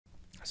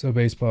So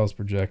baseball is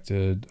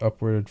projected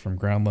upward from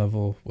ground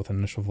level with an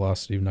initial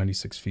velocity of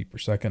 96 feet per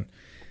second.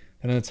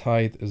 And then its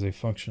height is a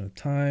function of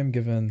time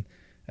given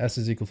s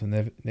is equal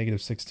to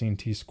negative 16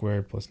 t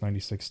squared plus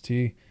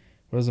 96t.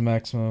 What is the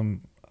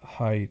maximum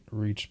height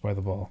reached by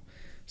the ball?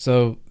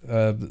 So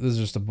this is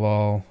just a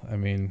ball. I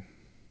mean,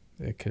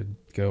 it could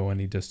go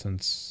any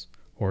distance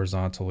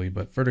horizontally,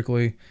 but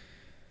vertically.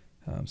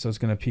 So it's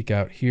going to peak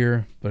out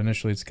here, but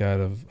initially it's got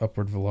an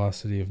upward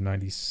velocity of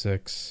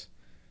 96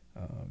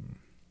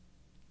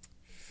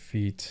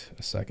 feet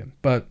a second.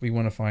 But we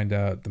want to find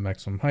out the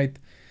maximum height.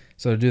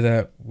 So to do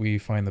that, we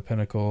find the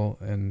pinnacle,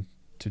 and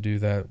to do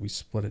that, we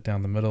split it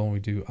down the middle, and we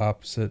do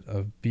opposite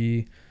of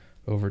b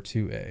over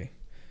 2a.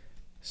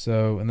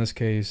 So in this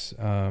case,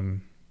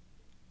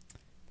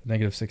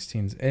 negative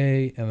 16 is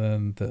a, and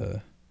then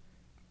the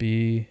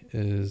b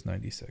is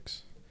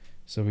 96.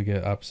 So we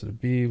get opposite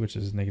of b, which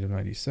is negative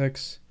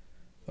 96,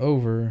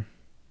 over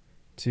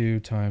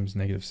 2 times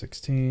negative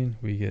 16.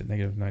 We get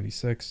negative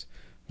 96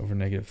 over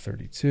negative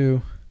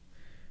 32,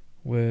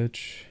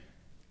 which,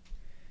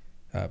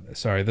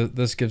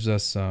 this gives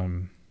us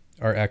our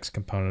x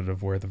component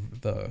of where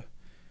the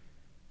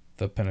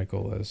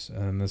pinnacle is.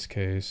 And in this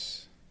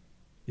case,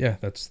 yeah,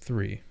 that's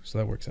 3. So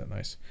that works out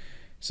nice.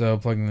 So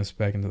plugging this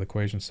back into the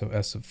equation, so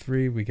s of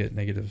 3, we get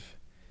negative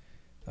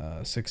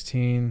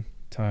 16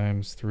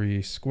 times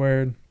 3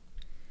 squared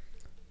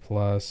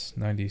plus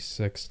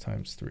 96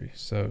 times 3.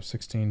 So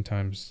 16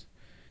 times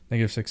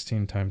negative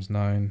 16 times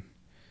 9.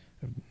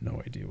 I have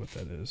no idea what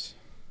that is.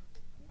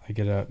 I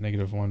get out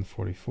negative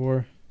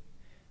 144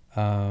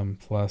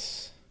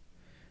 plus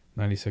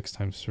 96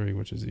 times 3,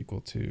 which is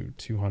equal to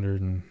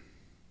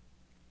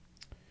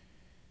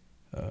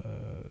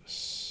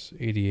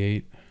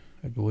 288,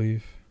 I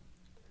believe.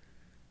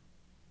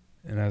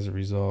 And as a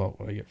result,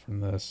 what I get from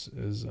this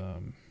is,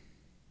 oh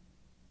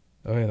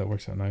yeah, that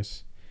works out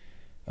nice.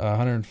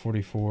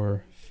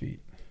 144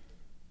 feet.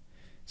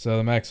 So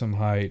the maximum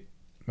height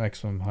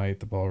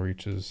the ball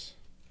reaches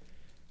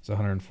is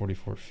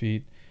 144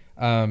 feet.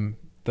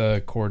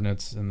 The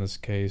coordinates in this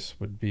case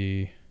would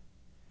be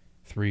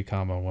 3,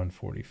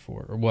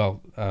 144. Or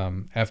well,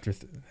 after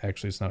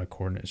actually it's not a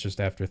coordinate. It's just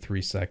after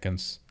 3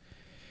 seconds,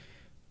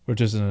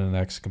 which isn't an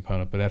x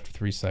component, but after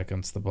 3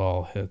 seconds, the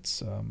ball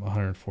hits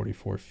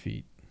 144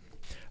 feet.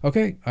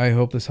 Okay, I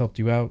hope this helped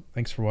you out.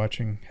 Thanks for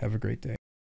watching. Have a great day.